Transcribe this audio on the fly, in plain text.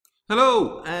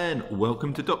Hello and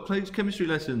welcome to Doc Clay's chemistry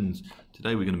lessons.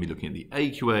 Today we're going to be looking at the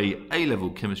AQA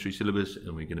A-level chemistry syllabus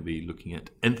and we're going to be looking at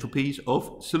enthalpies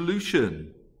of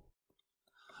solution.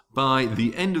 By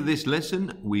the end of this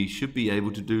lesson we should be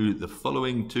able to do the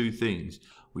following two things.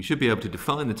 We should be able to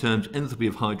define the terms enthalpy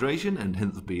of hydration and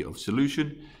enthalpy of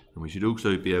solution, and we should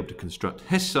also be able to construct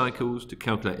Hess cycles to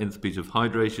calculate enthalpies of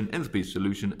hydration, enthalpy of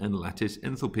solution and lattice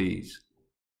enthalpies.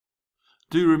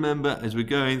 Do remember as we're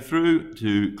going through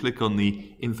to click on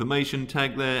the information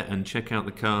tag there and check out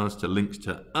the cards to links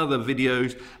to other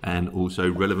videos and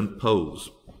also relevant polls.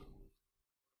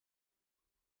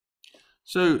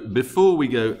 So before we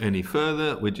go any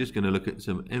further, we're just going to look at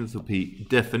some enthalpy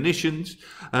definitions,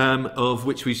 of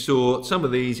which we saw some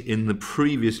of these in the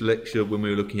previous lecture when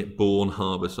we were looking at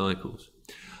Born-Haber cycles.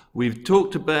 We've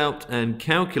talked about and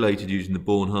calculated using the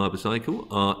Born-Haber cycle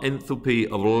our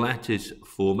enthalpy of lattice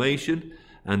formation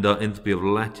and our enthalpy of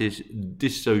lattice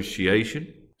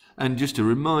dissociation. And just to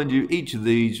remind you, each of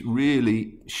these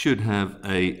really should have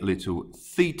a little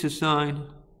theta sign.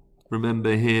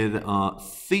 Remember here that our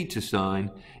theta sign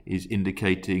is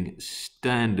indicating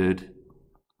standard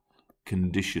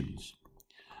conditions,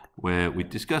 where we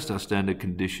discussed our standard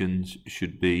conditions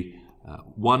should be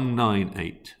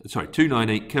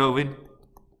 298 Kelvin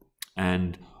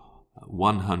and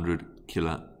 100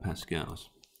 kilopascals.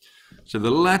 So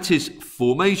the lattice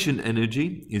formation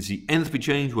energy is the enthalpy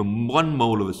change when 1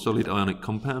 mole of a solid ionic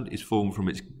compound is formed from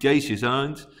its gaseous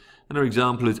ions, and our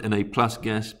example is Na plus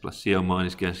gas plus Cl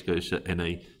minus gas goes to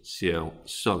NaCl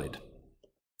solid.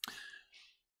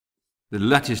 The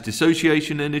lattice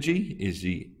dissociation energy is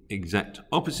the exact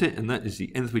opposite, and that is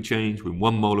the enthalpy change when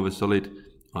 1 mole of a solid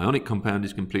ionic compound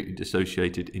is completely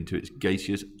dissociated into its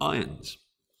gaseous ions,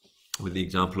 with the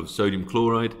example of sodium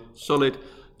chloride solid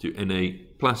to Na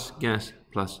plus gas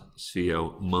plus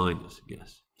Cl minus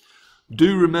gas.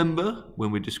 Do remember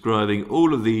when we're describing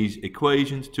all of these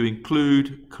equations to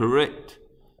include correct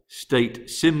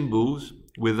state symbols.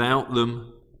 Without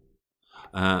them,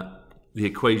 the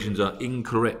equations are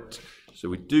incorrect. So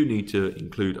we do need to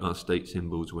include our state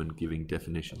symbols when giving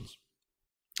definitions.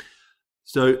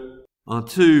 So our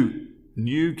two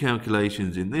new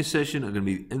calculations in this session are going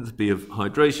to be enthalpy of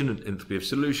hydration and enthalpy of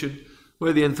solution,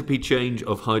 where the enthalpy change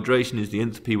of hydration is the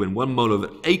enthalpy when 1 mole of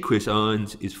aqueous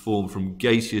ions is formed from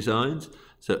gaseous ions.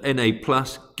 So Na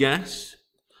plus gas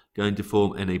going to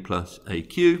form Na plus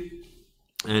Aq.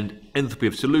 And enthalpy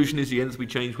of solution is the enthalpy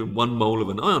change when 1 mole of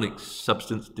an ionic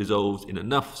substance dissolves in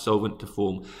enough solvent to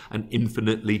form an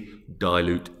infinitely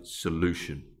dilute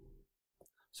solution.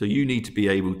 So you need to be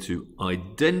able to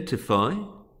identify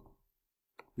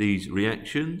these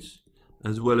reactions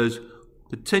as well as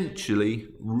potentially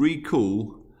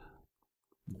recall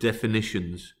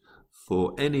definitions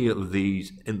for any of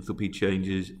these enthalpy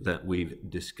changes that we've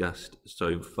discussed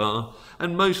so far,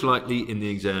 and most likely in the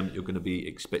exam you're going to be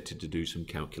expected to do some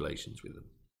calculations with them.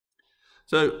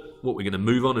 So what we're going to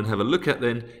move on and have a look at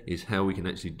then is how we can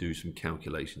actually do some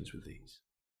calculations with these.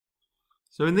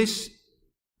 So in this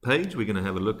page we're going to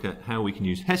have a look at how we can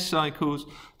use Hess cycles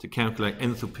to calculate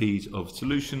enthalpies of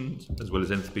solutions as well as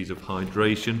enthalpies of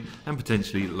hydration and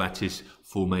potentially lattice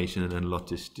formation and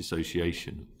lattice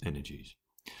dissociation energies.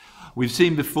 We've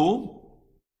seen before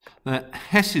that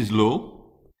Hess's law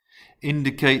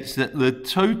indicates that the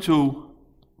total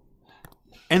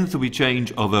enthalpy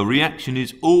change of a reaction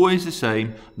is always the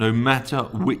same no matter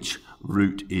which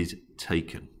route is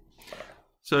taken.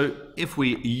 So if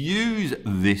we use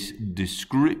this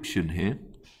description here,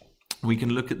 we can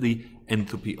look at the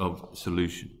enthalpy of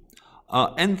solution.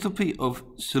 Our enthalpy of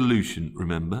solution,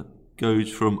 remember,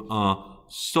 goes from our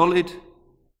solid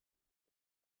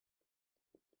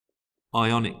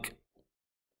ionic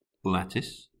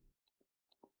lattice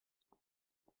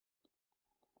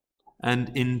and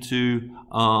into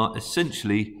our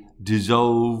essentially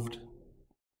dissolved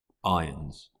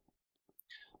ions.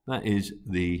 That is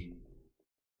the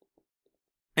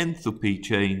enthalpy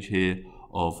change here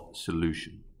of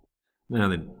solution. Now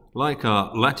then, like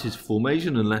our lattice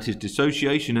formation and lattice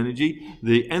dissociation energy,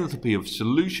 the enthalpy of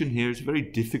solution here is a very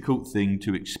difficult thing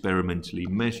to experimentally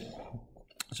measure.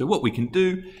 So what we can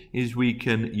do is we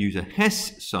can use a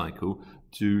Hess cycle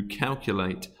to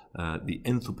calculate the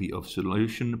enthalpy of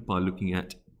solution by looking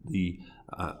at the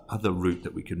other route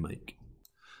that we can make.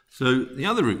 So the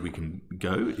other route we can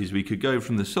go is we could go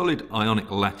from the solid ionic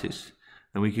lattice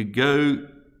and we could go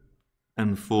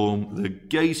and form the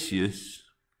gaseous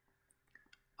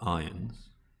ions,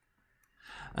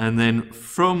 and then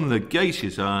from the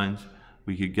gaseous ions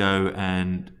we could go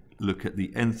and look at the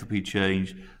enthalpy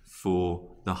change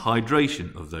for the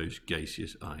hydration of those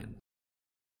gaseous ions.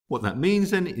 What that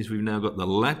means then is we've now got the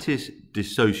lattice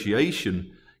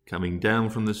dissociation coming down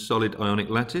from the solid ionic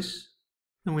lattice,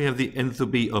 and we have the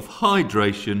enthalpy of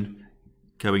hydration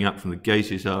going up from the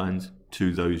gaseous ions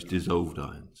to those dissolved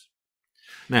ions.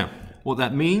 Now, what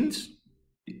that means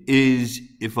is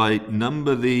if I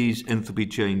number these enthalpy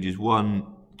changes 1,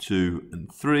 2, and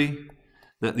 3,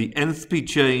 that the enthalpy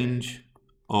change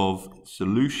of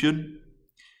solution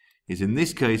is in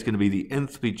this case going to be the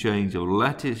enthalpy change of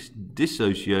lattice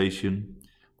dissociation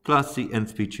plus the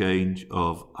enthalpy change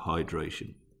of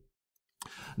hydration.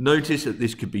 Notice that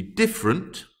this could be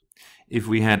different if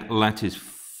we had lattice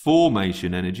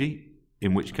formation energy,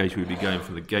 in which case we'd be going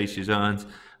from the gaseous ions,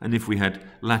 and if we had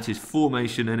lattice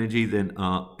formation energy, then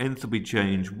our enthalpy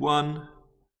change 1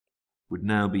 would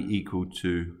now be equal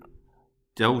to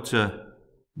delta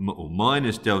or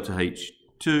minus delta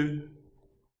H2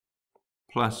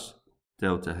 plus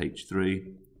delta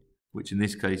H3, which in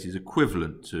this case is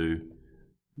equivalent to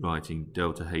writing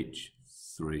delta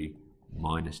H3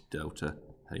 minus delta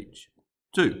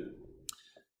H2.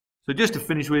 So just to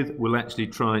finish with, we'll actually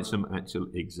try some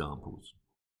actual examples.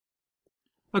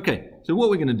 Okay, so what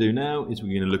we're going to do now is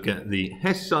we're going to look at the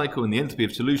Hess cycle and the enthalpy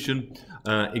of solution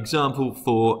example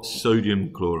for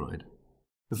sodium chloride.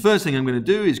 The first thing I'm going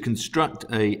to do is construct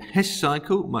a Hess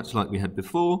cycle, much like we had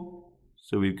before.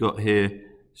 So we've got here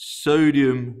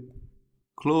sodium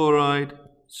chloride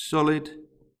solid,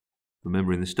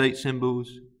 remembering the state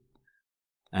symbols,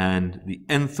 and the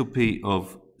enthalpy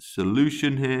of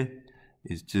solution here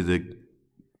is to the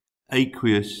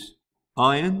aqueous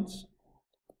ions,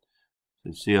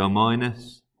 so Cl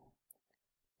minus,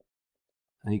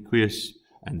 aqueous,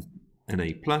 and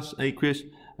Na plus aqueous,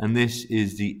 and this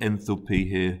is the enthalpy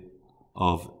here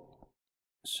of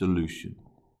solution.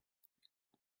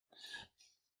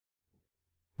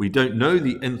 We don't know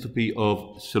the enthalpy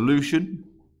of solution,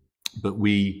 but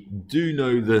we do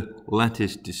know the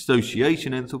lattice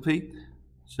dissociation enthalpy.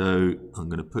 So I'm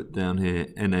going to put down here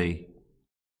Na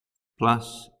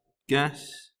plus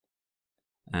gas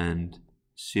and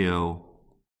Cl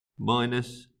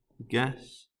minus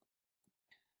gas.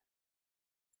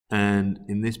 And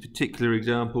in this particular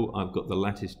example, I've got the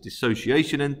lattice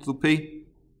dissociation enthalpy.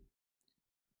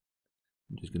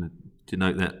 I'm just going to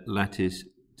denote that lattice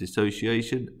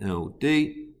dissociation, LD.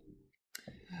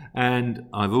 And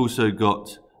I've also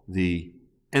got the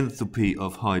enthalpy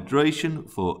of hydration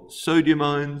for sodium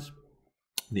ions,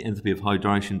 the enthalpy of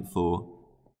hydration for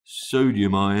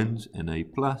sodium ions, Na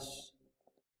plus,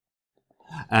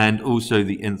 and also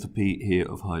the enthalpy here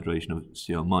of hydration of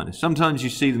Cl minus. Sometimes you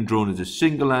see them drawn as a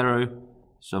single arrow,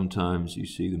 sometimes you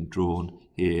see them drawn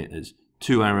here as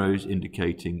two arrows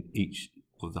indicating each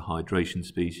of the hydration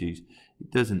species.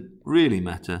 It doesn't really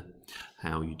matter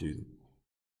how you do them.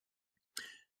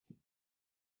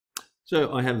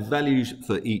 So I have values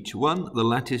for each one. The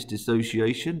lattice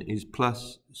dissociation is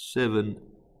plus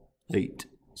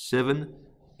 787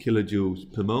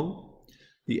 kilojoules per mole.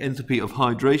 The enthalpy of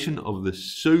hydration of the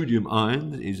sodium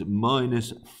ions is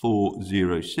minus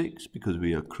 406 because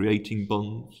we are creating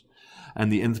bonds.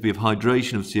 And the enthalpy of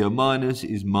hydration of Cl minus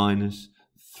is minus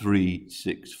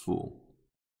 364.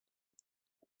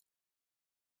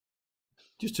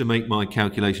 Just to make my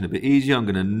calculation a bit easier, I'm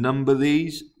going to number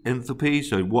these enthalpies.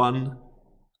 So 1,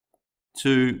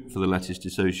 2 for the lattice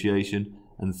dissociation,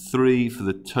 and 3 for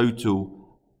the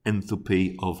total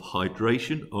enthalpy of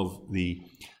hydration of the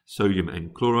sodium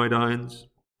and chloride ions.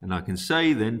 And I can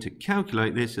say then, to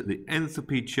calculate this, that the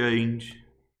enthalpy change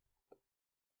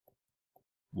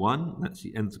 1, that's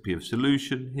the enthalpy of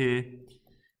solution here,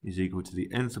 is equal to the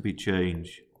enthalpy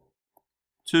change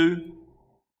 2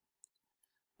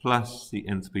 plus the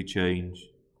enthalpy change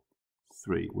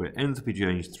 3, where enthalpy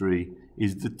change 3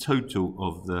 is the total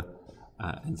of the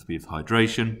enthalpy of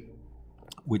hydration,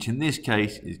 which in this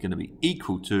case is going to be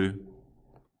equal to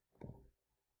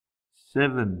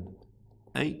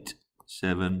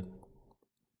 787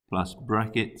 plus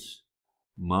brackets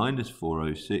minus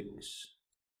 406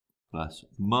 plus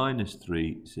minus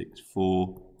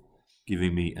 364,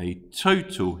 giving me a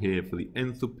total here for the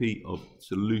enthalpy of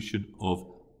solution of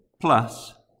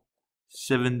plus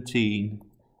 17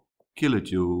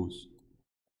 kilojoules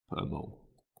per mole.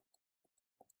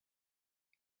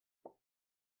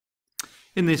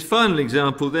 In this final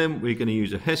example then, we're going to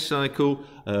use a Hess cycle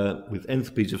with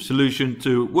enthalpies of solution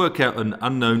to work out an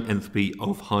unknown enthalpy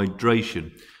of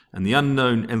hydration. And the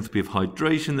unknown enthalpy of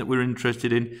hydration that we're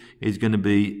interested in is going to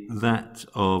be that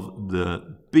of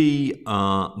the Br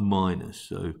minus.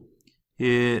 So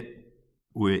here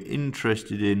we're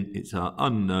interested in, it's our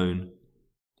unknown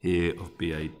here of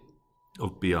Br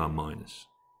minus.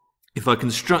 If I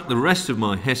construct the rest of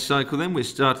my Hess cycle, then we're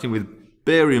starting with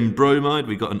barium bromide.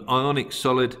 We've got an ionic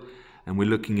solid, and we're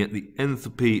looking at the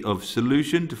enthalpy of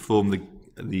solution to form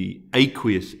the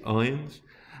aqueous ions.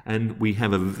 And we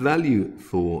have a value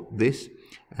for this,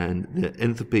 and the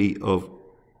enthalpy of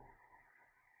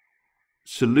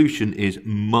solution is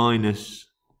minus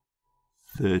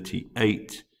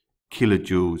 38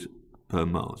 kilojoules per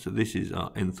mole. So this is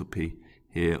our enthalpy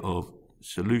here of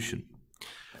solution.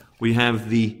 We have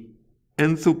the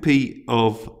enthalpy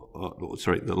of,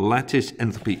 the lattice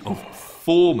enthalpy of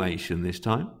formation this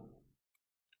time.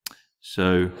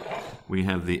 So we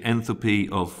have the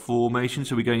enthalpy of formation.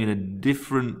 So we're going in a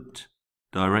different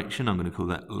direction. I'm going to call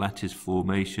that lattice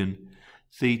formation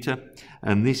theta.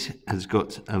 And this has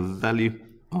got a value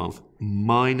of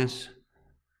minus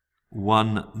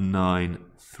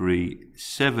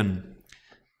 1937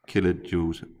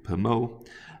 kilojoules per mole.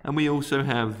 And we also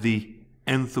have the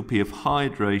enthalpy of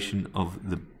hydration of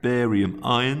the barium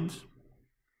ions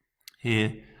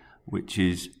here, which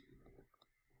is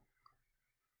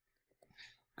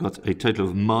got a total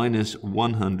of minus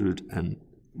 1360.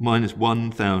 Minus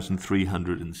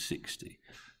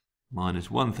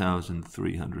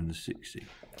 1360.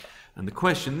 And the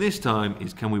question this time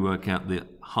is, can we work out the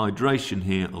hydration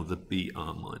here of the Br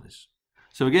minus?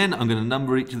 So again, I'm going to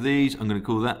number each of these. I'm going to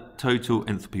call that total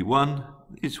enthalpy 1,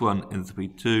 this one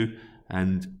enthalpy 2,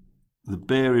 and the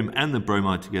barium and the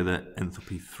bromide together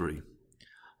enthalpy 3.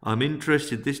 I'm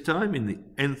interested this time in the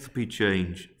enthalpy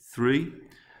change 3.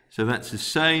 So that's the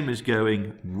same as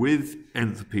going with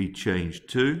enthalpy change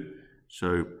 2.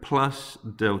 So plus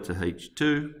delta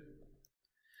H2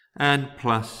 and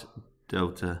plus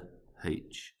delta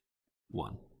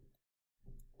H1.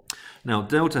 Now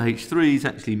delta H3 is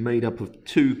actually made up of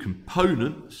two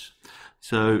components.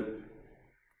 So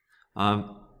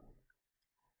I'm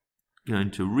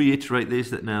going to reiterate this,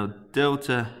 that now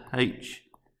delta HBr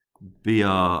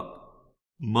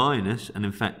minus, and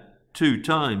in fact 2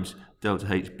 times delta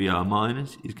HBr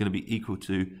minus, is going to be equal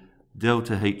to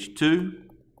delta H2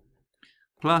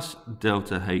 plus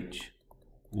delta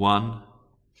H1.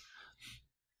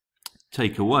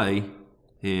 Take away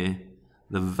here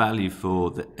the value for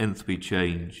the enthalpy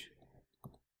change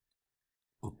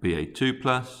of Ba2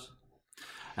 plus,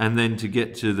 and then to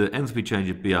get to the enthalpy change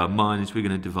of Br minus, we're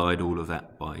going to divide all of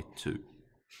that by 2.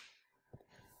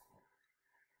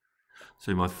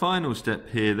 So my final step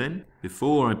here then,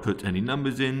 before I put any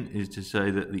numbers in, is to say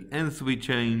that the enthalpy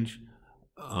change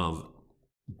of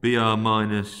Br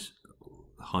minus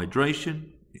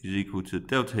hydration is equal to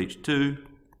delta H2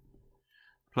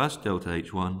 plus delta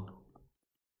H1.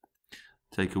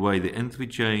 Take away the enthalpy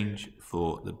change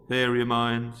for the barium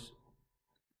ions,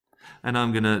 and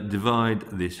I'm going to divide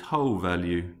this whole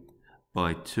value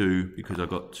by 2 because I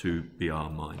got 2 Br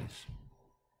minus.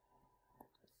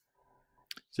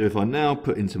 So if I now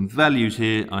put in some values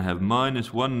here, I have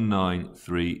minus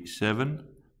 1937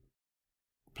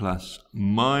 plus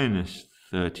minus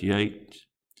 38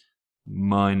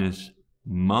 minus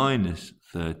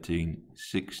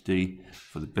 1360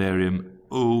 for the barium,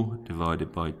 all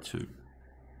divided by 2.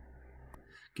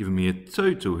 Giving me a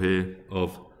total here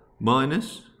of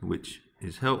minus, which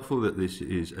is helpful that this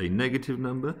is a negative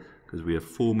number because we are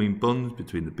forming bonds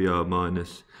between the Br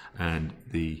minus and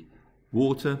the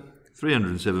water,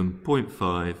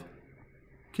 307.5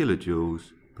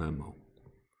 kilojoules per mole.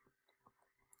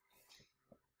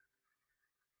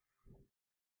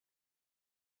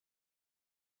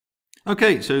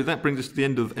 Okay, so that brings us to the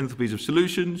end of enthalpies of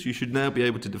solutions. You should now be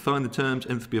able to define the terms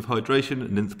enthalpy of hydration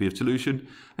and enthalpy of solution,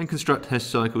 and construct Hess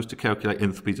cycles to calculate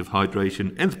enthalpies of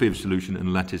hydration, enthalpy of solution,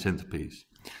 and lattice enthalpies.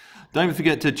 Don't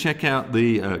forget to check out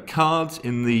the cards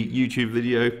in the YouTube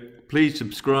video. Please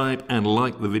subscribe and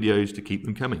like the videos to keep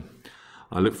them coming.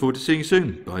 I look forward to seeing you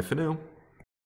soon. Bye for now.